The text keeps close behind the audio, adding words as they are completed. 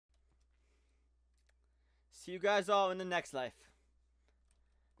See you guys all in the next life.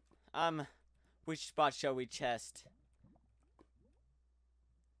 Which spot shall we chest?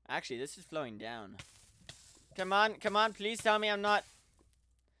 Actually, this is flowing down. Come on, please tell me I'm not...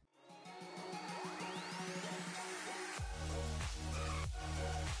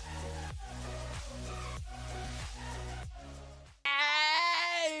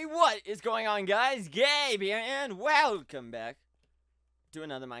 Hey, what is going on, guys? Gabe here, and welcome back to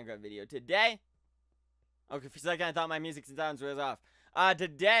another Minecraft video. Today... Okay, for a second I thought my music sounds was off.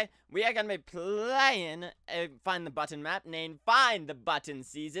 Today, we are gonna be playing a Find the Button map named Find the Button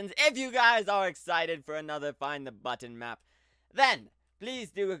Seasons. If you guys are excited for another Find the Button map, then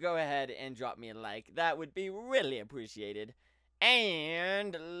please do go ahead and drop me a like. That would be really appreciated.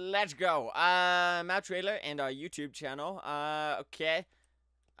 And let's go. Map trailer and our YouTube channel. Okay.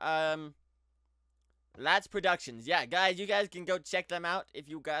 Lads Productions. Yeah, guys, you guys can go check them out if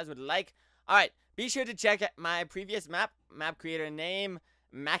you guys would like. Alright. Be sure to check my previous map creator name,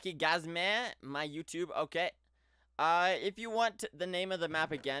 Mackie Gazman, my YouTube, okay. If you want the name of the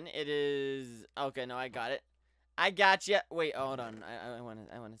map again, it is, okay, no, I got it. I got you. Wait, hold on, I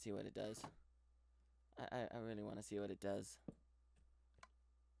wanna see what it does. I really wanna see what it does.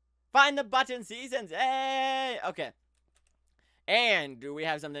 Find the Button Seasons, hey! Okay. And do we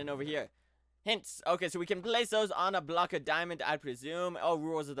have something over here? Hints, okay, so we can place those on a block of diamond, I presume. Oh,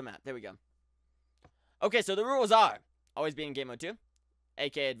 rules of the map, there we go. Okay, so the rules are always be in game mode 2,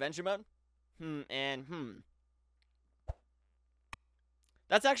 aka adventure mode, and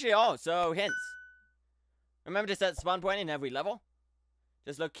That's actually all, so hints. Remember to set spawn point in every level.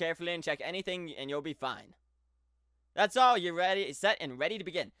 Just look carefully and check anything and you'll be fine. That's all, you're ready, set and ready to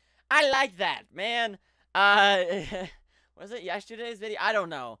begin. I like that, man. Was it yesterday's video? I don't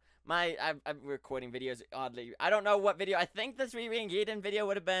know. I'm recording videos oddly. I don't know what video. I think the 3-ring Gaiden video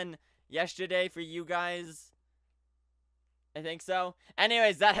would have been yesterday for you guys. I think so.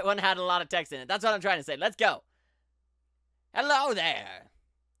 Anyways, that one had a lot of text in it. That's what I'm trying to say. Let's go. Hello there.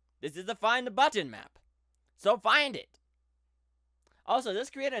 This is the Find the Button map. So find it. Also, this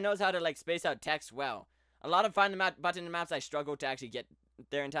creator knows how to like space out text well. A lot of Find the Button maps I struggle to actually get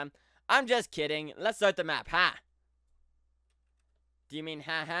there in time. I'm just kidding. Let's start the map. Ha. Do you mean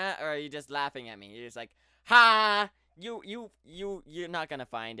ha ha, or are you just laughing at me? You're just like, ha. You're not gonna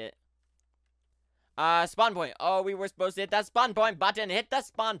find it. Spawn point. Oh, we were supposed to hit that spawn point button. Hit the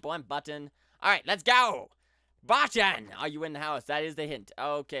spawn point button. Alright, let's go. Button. Are you in the house? That is the hint.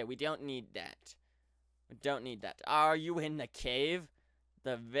 Okay, we don't need that. We don't need that. Are you in the cave?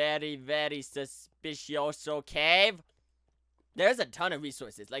 The very, very suspicioso cave? There's a ton of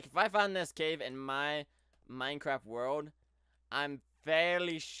resources. Like, if I found this cave in my Minecraft world, I'm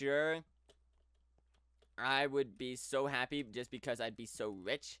fairly sure I would be so happy just because I'd be so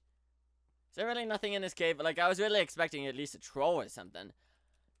rich. Is there really nothing in this cave? Like, I was really expecting at least a troll or something.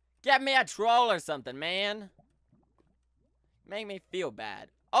 Get me a troll or something, man. Make me feel bad.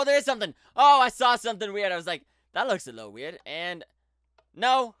 Oh, there is something. Oh, I saw something weird. I was like, that looks a little weird. And,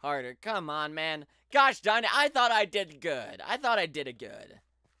 no, harder. Come on, man. Gosh darn it, I thought I did good. I thought I did it good.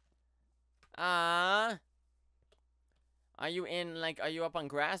 Are you in, like, are you up on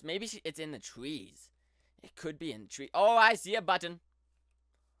grass? Maybe it's in the trees. It could be in the tree. Oh, I see a button.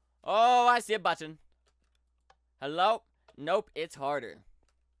 Oh, I see a button. Hello? Nope, it's harder.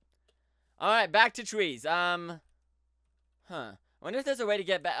 Alright, back to trees. I wonder if there's a way to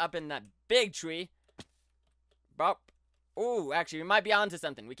get back up in that big tree. Bop. Ooh, actually, we might be onto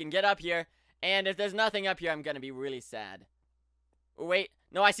something. We can get up here, and if there's nothing up here, I'm gonna be really sad. Oh, wait.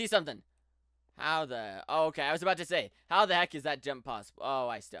 No, I see something. How the... Oh, okay, I was about to say, how the heck is that jump possible? Oh,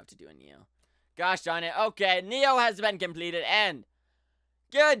 I still have to do a Neo. Gosh darn it. Okay, Neo has been completed, and...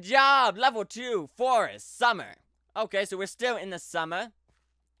 Good job! Level 2, Forest, Summer. Okay, so we're still in the summer.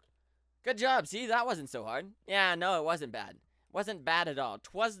 Good job. See, that wasn't so hard. Yeah, no, it wasn't bad. Wasn't bad at all.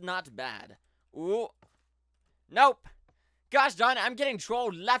 'Twas not bad. Ooh. Nope. Gosh darn it, I'm getting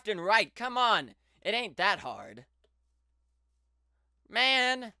trolled left and right. Come on. It ain't that hard.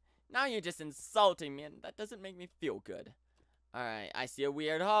 Man, now you're just insulting me, and that doesn't make me feel good. Alright, I see a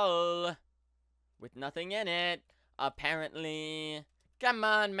weird hole. With nothing in it. Apparently... Come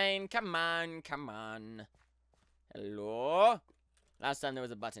on, man. Come on. Come on. Hello? Last time there was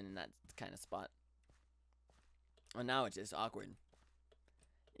a button in that kind of spot. Oh, now it's just awkward.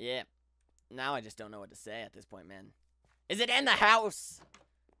 Yeah. Now I just don't know what to say at this point, man. Is it in the house?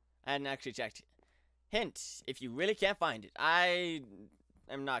 I hadn't actually checked. Hint, if you really can't find it. I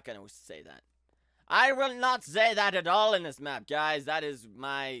am not going to say that. I will not say that at all in this map, guys. That is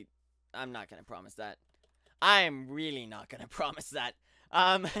my... I'm not going to promise that. I am really not going to promise that.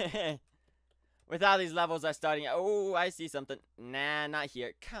 with how these levels are starting. Oh, I see something. Nah, not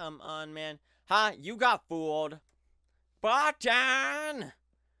here. Come on, man. Huh? You got fooled. Button!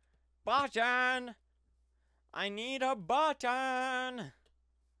 Button! I need a button!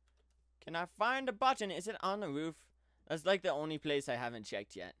 Can I find a button? Is it on the roof? That's like the only place I haven't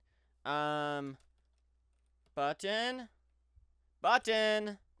checked yet. Button?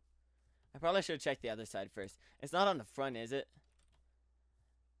 Button! I probably should check the other side first. It's not on the front, is it?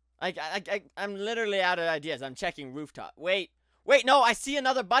 I'm literally out of ideas. I'm checking rooftop. Wait, no, I see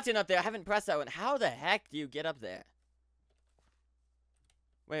another button up there. I haven't pressed that one. How the heck do you get up there?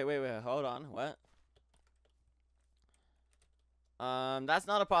 Wait, hold on. What? That's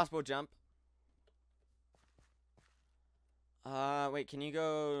not a possible jump. Wait, can you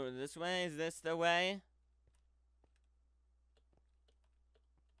go this way? Is this the way?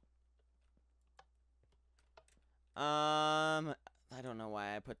 I don't know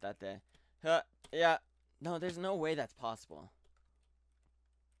why I put that there. Yeah. No, there's no way that's possible.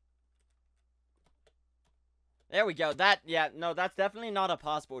 There we go. No, that's definitely not a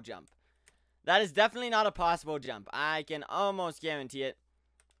possible jump. That is definitely not a possible jump. I can almost guarantee it.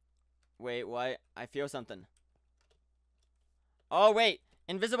 Wait, what? I feel something. Oh, wait.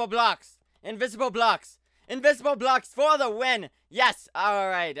 Invisible blocks. Invisible blocks. Invisible blocks for the win. Yes.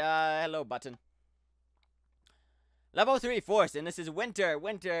 Alright. Hello, button. Level 3 Force, and this is Winter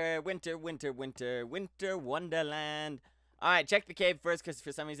Wonderland. Alright, check the cave first, because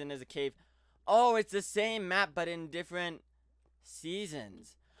for some reason there's a cave. Oh, it's the same map, but in different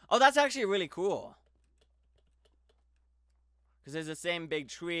seasons. Oh, that's actually really cool. Because there's the same big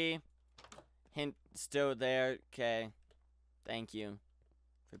tree. Hint, still there. Okay. Thank you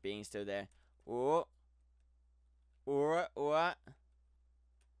for being still there. Oh. What?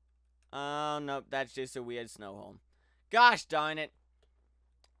 Oh, nope, that's just a weird snow hole. Gosh darn it.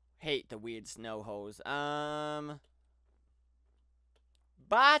 Hate the weird snow holes.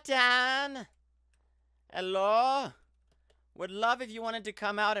 Button! Hello? Would love if you wanted to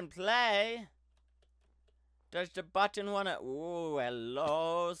come out and play. Does the button wanna... Ooh,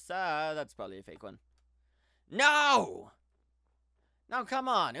 hello, sir. That's probably a fake one. No! No, come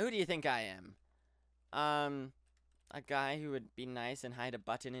on. Who do you think I am? A guy who would be nice and hide a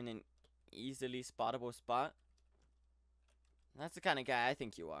button in an easily spottable spot? That's the kind of guy I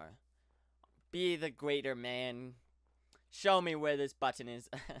think you are. Be the greater man. Show me where this button is.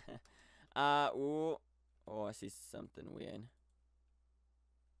 Ooh. Oh, I see something weird.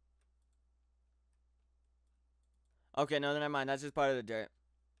 Okay, no, never mind. That's just part of the dirt.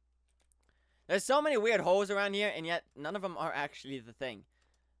 There's so many weird holes around here, and yet none of them are actually the thing.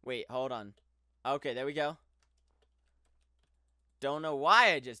 Wait, hold on. Okay, there we go. Don't know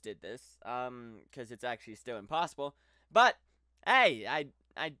why I just did this. Because it's actually still impossible. But, hey, I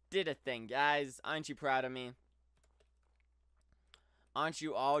did a thing, guys. Aren't you proud of me? Aren't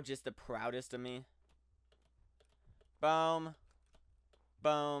you all just the proudest of me? Boom.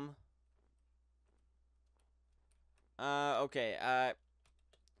 Boom. Okay,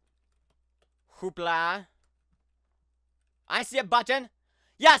 Hoopla. I see a button.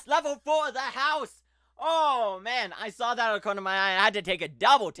 Yes, level 4, the house. Oh, man, I saw that out of the corner of my eye. I had to take a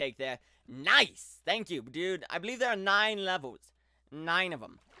double take there. Nice. Thank you, dude. I believe there are 9 levels. 9 of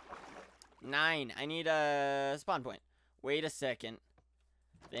them. 9. I need a spawn point. Wait a second.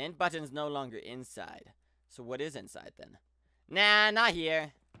 The hint button's no longer inside. So what is inside then? Nah, not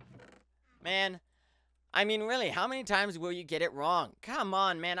here. Man. I mean, really, how many times will you get it wrong? Come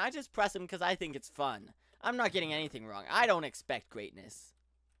on, man. I just press them because I think it's fun. I'm not getting anything wrong. I don't expect greatness.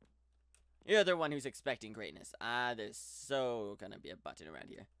 You're the one who's expecting greatness. There's so gonna be a button around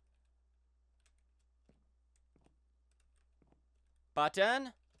here.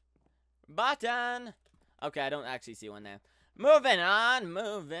 Button? Button! Okay, I don't actually see one there. Moving on,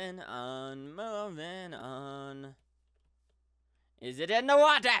 moving on, moving on. Is it in the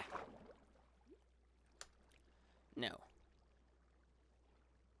water? No.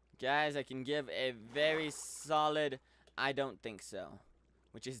 Guys, I can give a very solid I don't think so.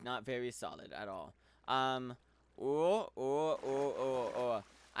 Which is not very solid at all. I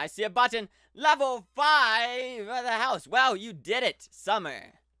see a button. Level 5 of the house. Wow, you did it.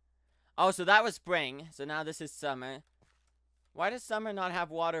 Summer. Oh, so that was spring. So now this is summer. Why does summer not have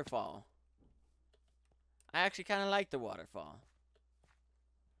waterfall? I actually kind of like the waterfall.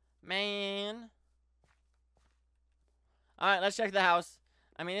 Man. Alright, let's check the house.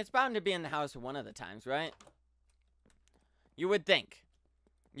 I mean, it's bound to be in the house one of the times, right? You would think.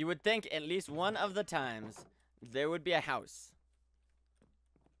 You would think at least one of the times there would be a house.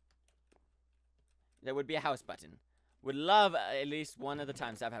 There would be a house button. Would love at least one of the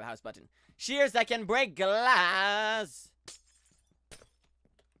times to have a house button. Shears that can break glass.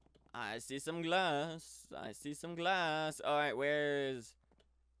 I see some glass. I see some glass. Alright, where's...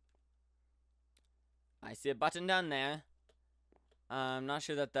 I see a button down there. I'm not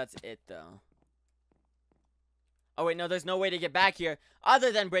sure that that's it, though. Oh, wait, no, there's no way to get back here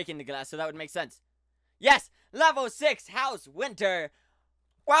other than breaking the glass, so that would make sense. Yes! Level 6, House Winter!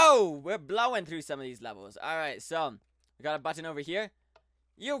 Whoa! We're blowing through some of these levels. Alright, so, we got a button over here.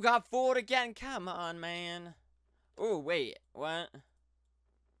 You got fooled again. Come on, man. Oh, wait. What?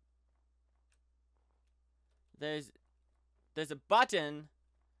 There's a button,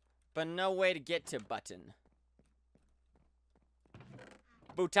 but no way to get to button.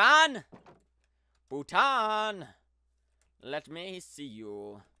 Bhutan! Bhutan! Let me see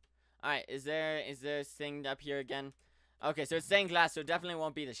you. Alright, is there a thing up here again? Okay, so it's stained glass, so it definitely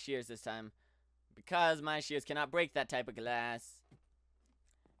won't be the shears this time. Because my shears cannot break that type of glass.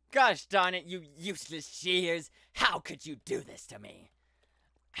 Gosh darn it, you useless shears! How could you do this to me?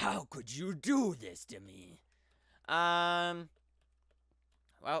 How could you do this to me? Well,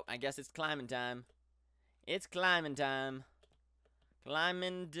 I guess it's climbing time. It's climbing time.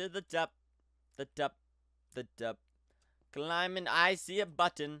 Climbing to the top. The top. The top. Climbing. I see a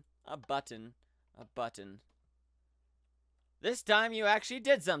button. A button. A button. This time you actually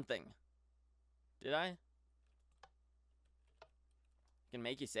did something. Did I? Can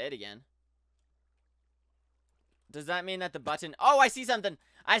make you say it again. Does that mean that the button... Oh, I see something!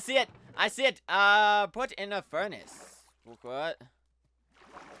 I see it! I see it! Put in a furnace. What?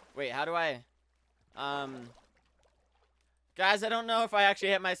 Wait, how do I... Guys, I don't know if I actually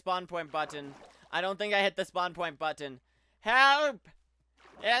hit my spawn point button. I don't think I hit the spawn point button. Help!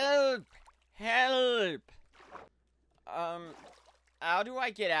 Help! Help! How do I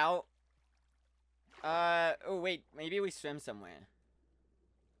get out? Oh wait, maybe we swim somewhere.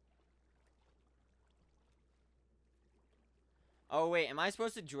 Oh wait, am I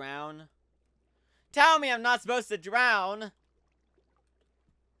supposed to drown? Tell me I'm not supposed to drown!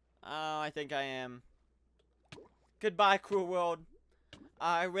 Oh, I think I am. Goodbye, cruel world.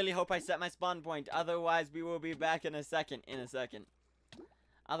 I really hope I set my spawn point. Otherwise, we will be back in a second.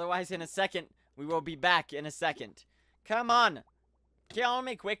 Otherwise, in a second, we will be back in a second. Come on. Kill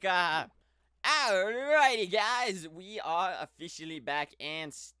me quicker. Alrighty, guys. We are officially back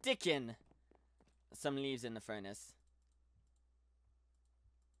and sticking some leaves in the furnace.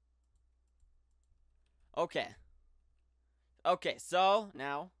 Okay. Okay, so,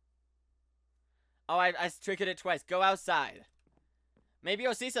 now. Oh, I triggered it twice. Go outside. Maybe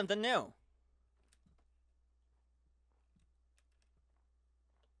you'll see something new.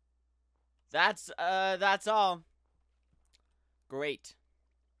 That's all. Great.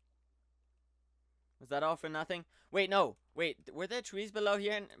 Was that all for nothing? Wait, no. Wait, were there trees below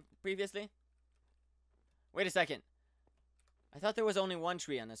here previously? Wait a second. I thought there was only one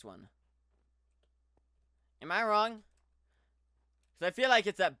tree on this one. Am I wrong? Because I feel like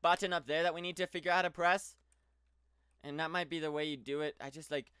it's that button up there that we need to figure out how to press. And that might be the way you do it. I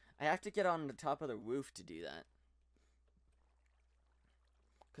have to get on the top of the roof to do that.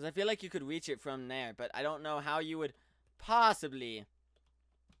 Because I feel like you could reach it from there. But I don't know how you would possibly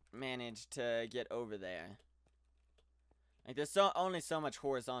manage to get over there. Like, there's only so much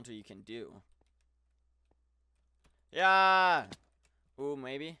horizontal you can do. Yeah. Ooh,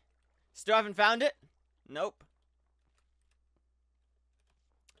 maybe. Still haven't found it? Nope.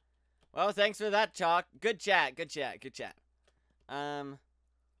 Well, thanks for that, Chalk. Good chat, good chat, good chat. Alright,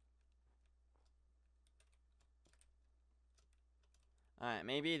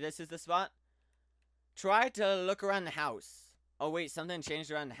 maybe this is the spot. Try to look around the house. Oh, wait, something changed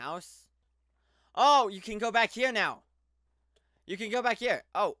around the house? Oh, you can go back here now. You can go back here.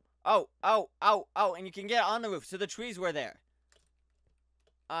 Oh, and you can get on the roof, so the trees were there.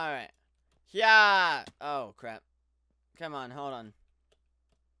 Alright. Yeah. Oh, crap. Come on, hold on.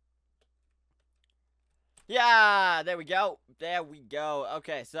 Yeah, there we go. There we go.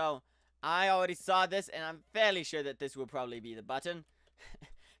 Okay, so I already saw this, and I'm fairly sure that this will probably be the button.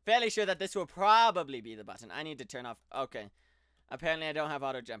 Fairly sure that this will probably be the button. I need to turn off. Okay. Apparently, I don't have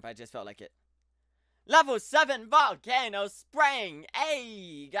auto jump. I just felt like it. Level 7 Volcano Spring.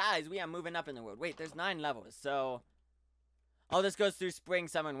 Hey, guys, we are moving up in the world. Wait, there's 9 levels, so... Oh, this goes through spring,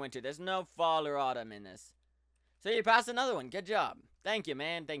 summer, and winter. There's no fall or autumn in this. So you passed another one. Good job. Thank you,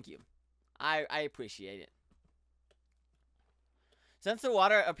 man. Thank you. I appreciate it. Since the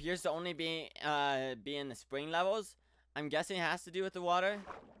water appears to only be in the spring levels, I'm guessing it has to do with the water.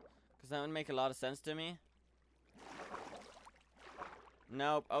 Because that would make a lot of sense to me.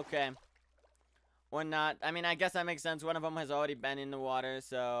 Nope. Okay. Or not. I mean, I guess that makes sense. One of them has already been in the water,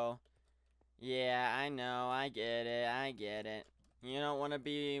 so... Yeah, I know. I get it. I get it. You don't want to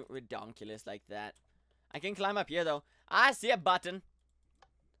be redonkulous like that. I can climb up here, though. I see a button.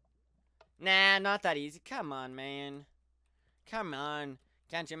 Nah, not that easy. Come on, man. Come on.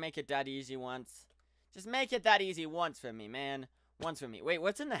 Can't you make it that easy once? Just make it that easy once for me, man. Once for me. Wait,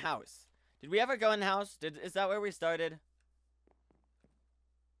 what's in the house? Did we ever go in the house? Is that where we started?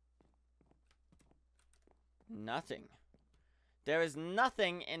 Nothing. There is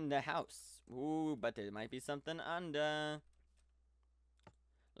nothing in the house. Ooh, but there might be something under.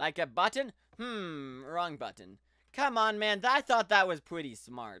 Like a button? Wrong button. Come on, man. I thought that was pretty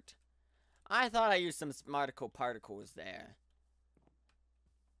smart. I thought I used some smarticle particles there.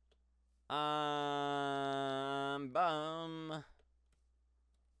 Bum.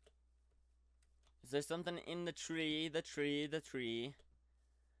 Is there something in the tree? The tree.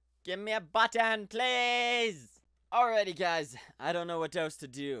 Give me a button, please! Alrighty, guys. I don't know what else to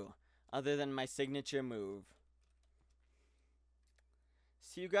do other than my signature move.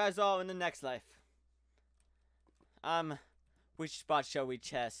 See you guys all in the next life. Which spot shall we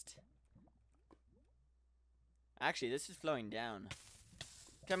chest? Actually, this is flowing down.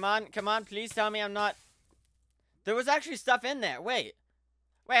 Come on, please tell me I'm not... There was actually stuff in there. Wait,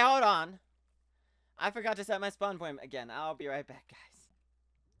 hold on. I forgot to set my spawn point again. I'll be right back, guys.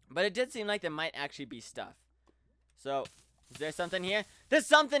 But it did seem like there might actually be stuff. So, is there something here? There's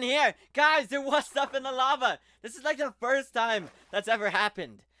something here! Guys, there was stuff in the lava! This is like the first time that's ever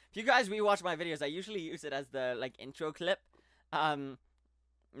happened. If you guys rewatch my videos, I usually use it as the, like, intro clip.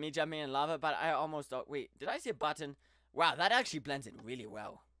 Me jumping in lava, but I almost... wait, did I see a button? Wow, that actually blends in really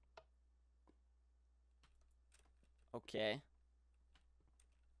well. Okay.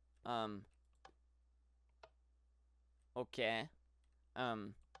 Okay.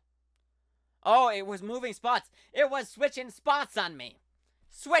 Oh, it was moving spots. It was switching spots on me.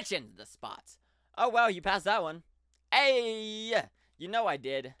 Switching the spots. Oh, well, you passed that one. Hey! You know I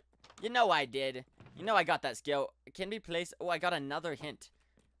did. You know I did. You know I got that skill. It can be placed... Oh, I got another hint.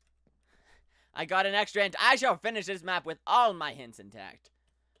 I got an extra hint. I shall finish this map with all my hints intact.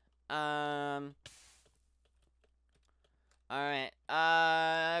 Alright.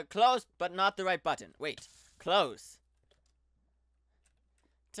 Close, but not the right button. Wait. Close.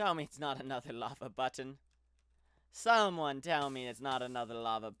 Tell me it's not another lava button. Someone tell me it's not another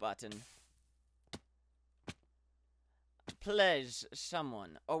lava button. Please,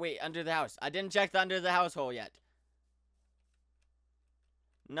 someone. Oh, wait, under the house. I didn't check the under the house hole yet.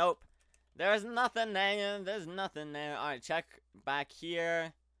 Nope. There's nothing there. There's nothing there. Alright, check back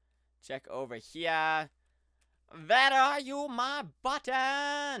here. Check over here. Where are you, my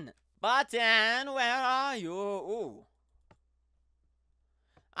button? Button, where are you? Ooh.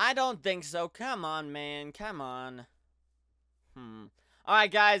 I don't think so. Come on, man. Come on.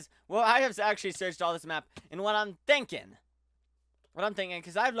 Alright, guys. Well, I have actually searched all this map. And what I'm thinking,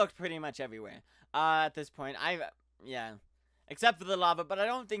 because I've looked pretty much everywhere. At this point, yeah. Except for the lava, but I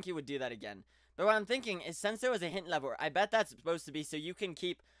don't think he would do that again. But what I'm thinking is, since there was a hint lever, I bet that's supposed to be so you can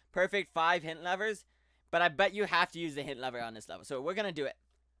keep perfect 5 hint levers. But I bet you have to use the hint lever on this level. So we're gonna do it.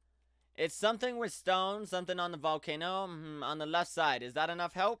 It's something with stone, something on the volcano, on the left side. Is that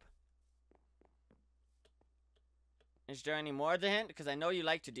enough help? Is there any more of the hint? Because I know you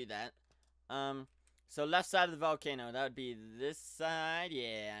like to do that. So left side of the volcano. That would be this side.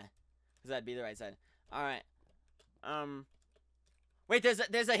 Yeah. Because that'd be the right side. Alright. Wait,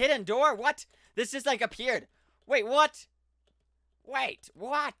 there's a hidden door? What? This just, like, appeared. Wait, what? Wait,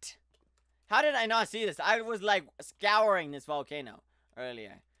 what? How did I not see this? I was, like, scouring this volcano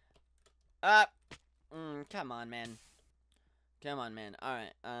earlier. Come on, man. Come on, man.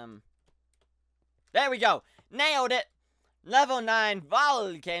 Alright, there we go. Nailed it. Level 9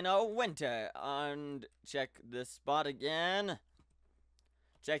 Volcano Winter. And check this spot again.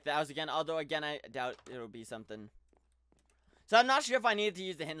 Check the house again. Although, again, I doubt it'll be something. So I'm not sure if I needed to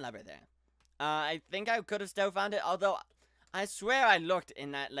use the hint lever there. I think I could have still found it. Although, I swear I looked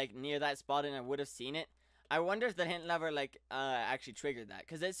in that, like, near that spot and I would have seen it. I wonder if the hint lever, like, actually triggered that.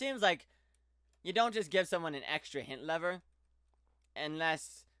 Because it seems like you don't just give someone an extra hint lever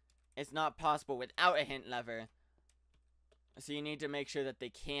unless it's not possible without a hint lever. So you need to make sure that they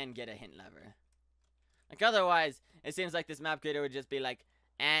can get a hint lever. Like, otherwise, it seems like this map creator would just be like,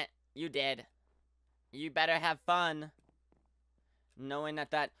 you dead. You better have fun. Knowing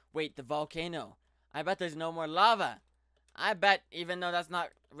that, wait, the volcano. I bet there's no more lava. I bet, even though that's not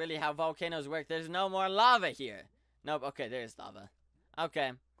really how volcanoes work, there's no more lava here. Nope, okay, there's lava.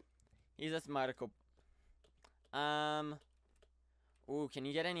 Okay. He's a smarticle. Ooh, can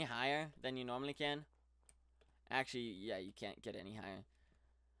you get any higher than you normally can? Actually, yeah, you can't get any higher.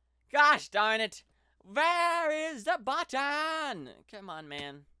 Gosh darn it! Where is the button? Come on,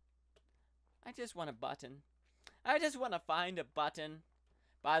 man. I just want a button. I just want to find a button.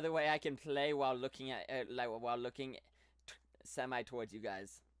 By the way, I can play while looking at while looking semi towards you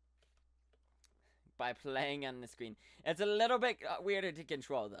guys. By playing on the screen. It's a little bit weirder to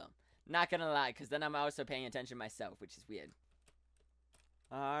control though. Not gonna lie, because then I'm also paying attention myself, which is weird.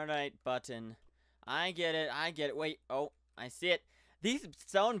 Alright, button. I get it, I get it. Wait, oh, I see it. These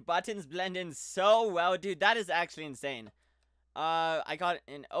stone buttons blend in so well, dude. That is actually insane. I got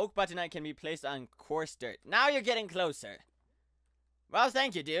an oak button that can be placed on coarse dirt. Now you're getting closer. Well,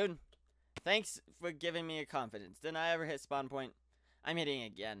 thank you, dude. Thanks for giving me a confidence. Didn't I ever hit spawn point? I'm hitting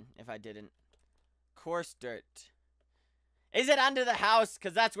again, if I didn't. Coarse dirt. Is it under the house?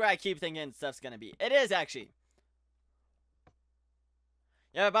 Because that's where I keep thinking stuff's gonna be. It is, actually.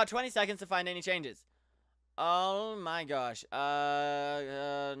 You have about 20 seconds to find any changes. Oh my gosh. No,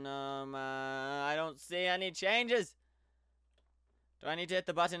 I don't see any changes. Do I need to hit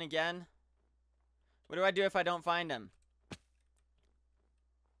the button again? What do I do if I don't find them?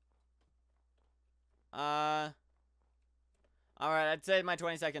 Alright, I'd say my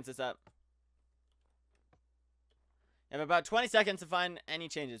 20 seconds is up. You have about 20 seconds to find any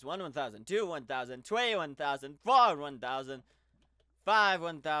changes. 1, 1,000. 2, 1,000. 3, 1,000. 4, 1,000. 5,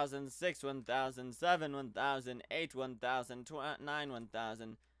 1,000. 6, 1,000. 7, 1,000. 8, 1,000. 9,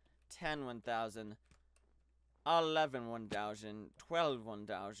 1,000. 10, 1,000. 11, 1,000. 12,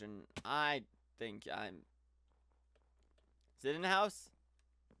 1,000. I think I'm... Is it in the house?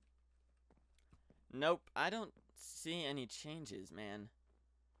 Nope. I don't see any changes, man.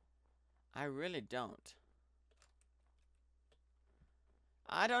 I really don't.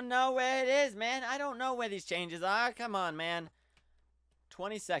 I don't know where it is, man. I don't know where these changes are. Come on, man.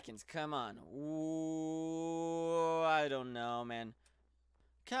 20 seconds. Come on. Ooh, I don't know, man.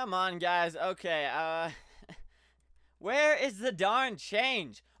 Come on, guys. Okay, where is the darn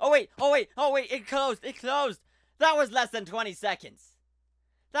change? Oh, wait. Oh, wait. Oh, wait. It closed. It closed. That was less than 20 seconds.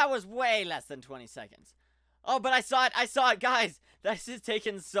 That was way less than 20 seconds. Oh, but I saw it. I saw it, guys. This is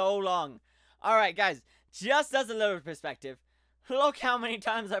taking so long. All right, guys. Just as a little perspective. Look how many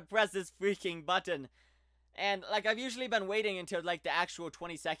times I've pressed this freaking button. And, like, I've usually been waiting until, like, the actual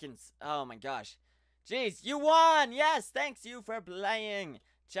 20 seconds. Oh, my gosh. Jeez, you won! Yes, thanks you for playing.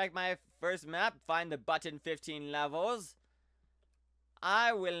 Check my first map. Find the button 15 levels.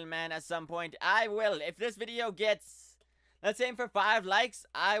 I will, man, at some point. I will. If this video gets, let's aim for 5 likes,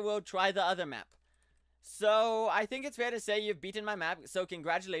 I will try the other map. So, I think it's fair to say you've beaten my map. So,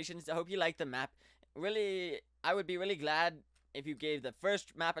 congratulations. I hope you liked the map. Really, I would be really glad if you gave the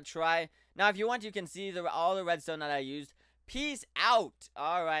first map a try. Now, if you want, you can see all the redstone that I used. Peace out.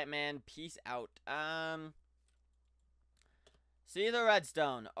 Alright, man. Peace out. See the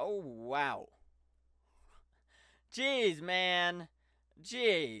redstone. Oh, wow. Jeez, man.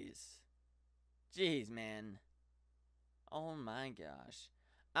 Jeez. Jeez, man. Oh, my gosh.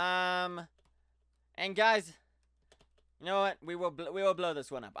 And guys, you know what? We will blow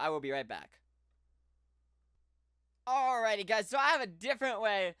this one up. I will be right back. Alrighty, guys, so I have a different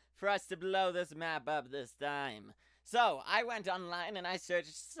way for us to blow this map up this time. So, I went online and I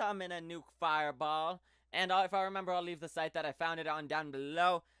searched summon a nuke fireball. And if I remember, I'll leave the site that I found it on down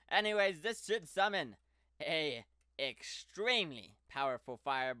below. Anyways, this should summon a extremely powerful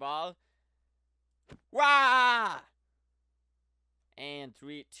fireball. Wah! And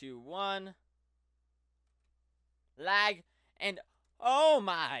 3, 2, 1. Lag. And oh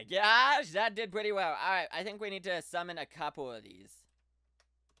my gosh, that did pretty well. Alright, I think we need to summon a couple of these.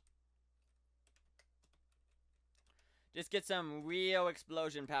 Just get some real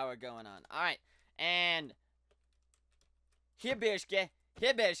explosion power going on. Alright, and Hibishke,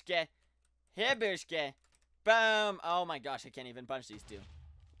 Hibishke, Hibishke. Boom. Oh my gosh, I can't even punch these two.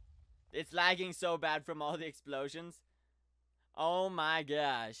 It's lagging so bad from all the explosions. Oh my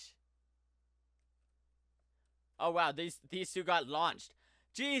gosh. Oh wow, these two got launched.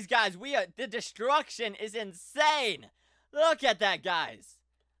 Jeez, guys, the destruction is insane. Look at that, guys.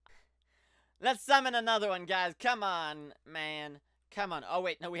 Let's summon another one, guys. Come on, man. Come on. Oh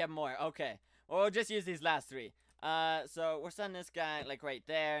wait, no, we have more. Okay. Well, we'll just use these last 3. So we're sending this guy like right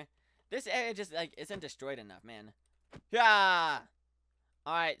there. This area just like isn't destroyed enough, man. Yeah.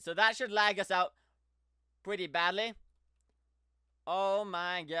 All right, so that should lag us out pretty badly. Oh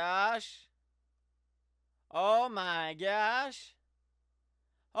my gosh. Oh my gosh.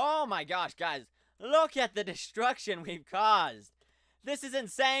 Oh my gosh, guys. Look at the destruction we've caused. This is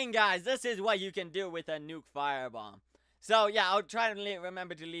insane, guys. This is what you can do with a nuke firebomb. So, yeah, I'll try to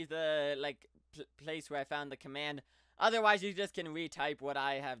remember to leave the, like, place where I found the command. Otherwise, you just can retype what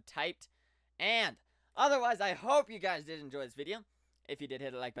I have typed. And, otherwise, I hope you guys did enjoy this video. If you did,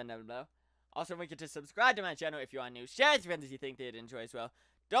 hit the like button down below. Also, don't forget to subscribe to my channel if you are new. Share it with friends if you think they'd enjoy as well.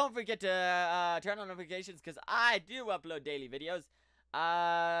 Don't forget to turn on notifications because I do upload daily videos.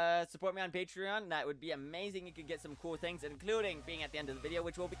 Support me on Patreon. That would be amazing. You could get some cool things, including being at the end of the video,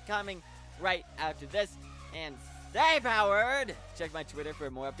 which will be coming right after this. And stay powered. Check my Twitter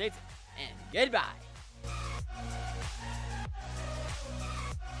for more updates. And goodbye.